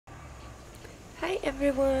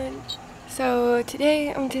everyone! So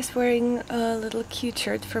today I'm just wearing a little cute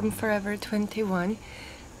shirt from Forever 21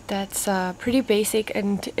 that's pretty basic,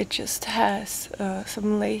 and it just has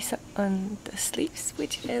some lace on the sleeves,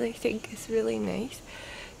 which I think is really nice.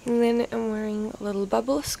 And then I'm wearing a little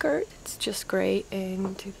bubble skirt. It's just gray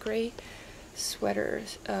and gray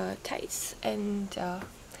sweaters, tights, and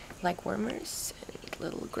leg warmers and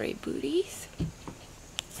little gray booties.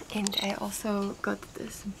 And I also got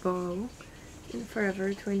this bow in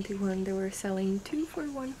Forever 21. They were selling 2 for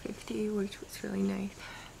 $1.50, which was really nice.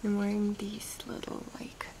 I'm wearing these little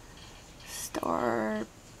like star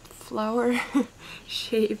flower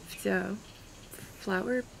shaped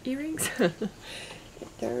flower earrings.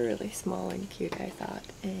 They're really small and cute, I thought.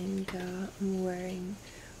 And I'm wearing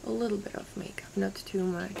a little bit of makeup, not too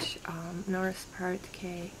much. Nars Part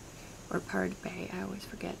K or Part Bay, I always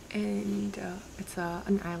forget. And it's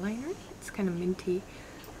an eyeliner. It's kind of minty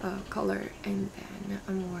color. And then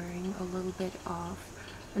I'm wearing a little bit of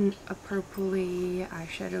a purpley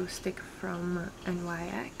eyeshadow stick from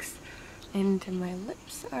NYX. And my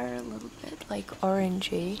lips are a little bit like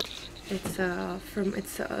orangey. It's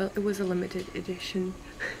it was a limited edition.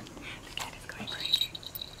 The cat is going crazy.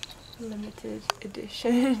 Limited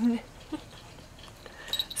edition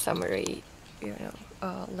summery,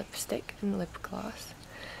 lipstick and lip gloss.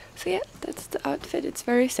 So yeah, that's the outfit. It's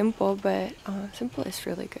very simple, but simple is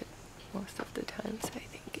really good most of the times. I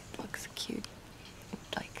think it looks cute,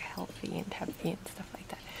 like healthy and happy and stuff like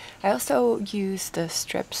that. I also use the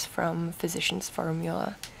strips from Physicians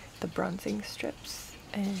Formula, the bronzing strips,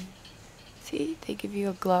 and see, they give you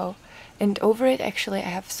a glow. And over it, actually, I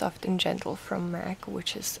have Soft and Gentle from MAC,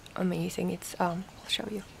 which is amazing. It's I'll show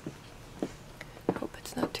you. I hope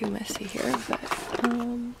it's not too messy here, but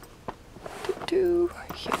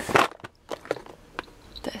here.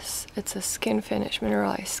 It's a skin finish,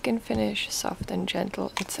 mineralized skin finish, Soft and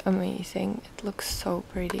Gentle. It's amazing. It looks so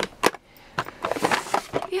pretty.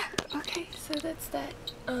 Yeah, okay, so that's that.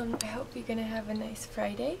 I hope you're gonna have a nice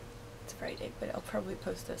Friday. It's Friday, but I'll probably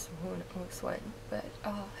post this who knows when. But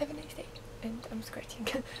have a nice day, and I'm scratching.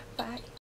 Bye.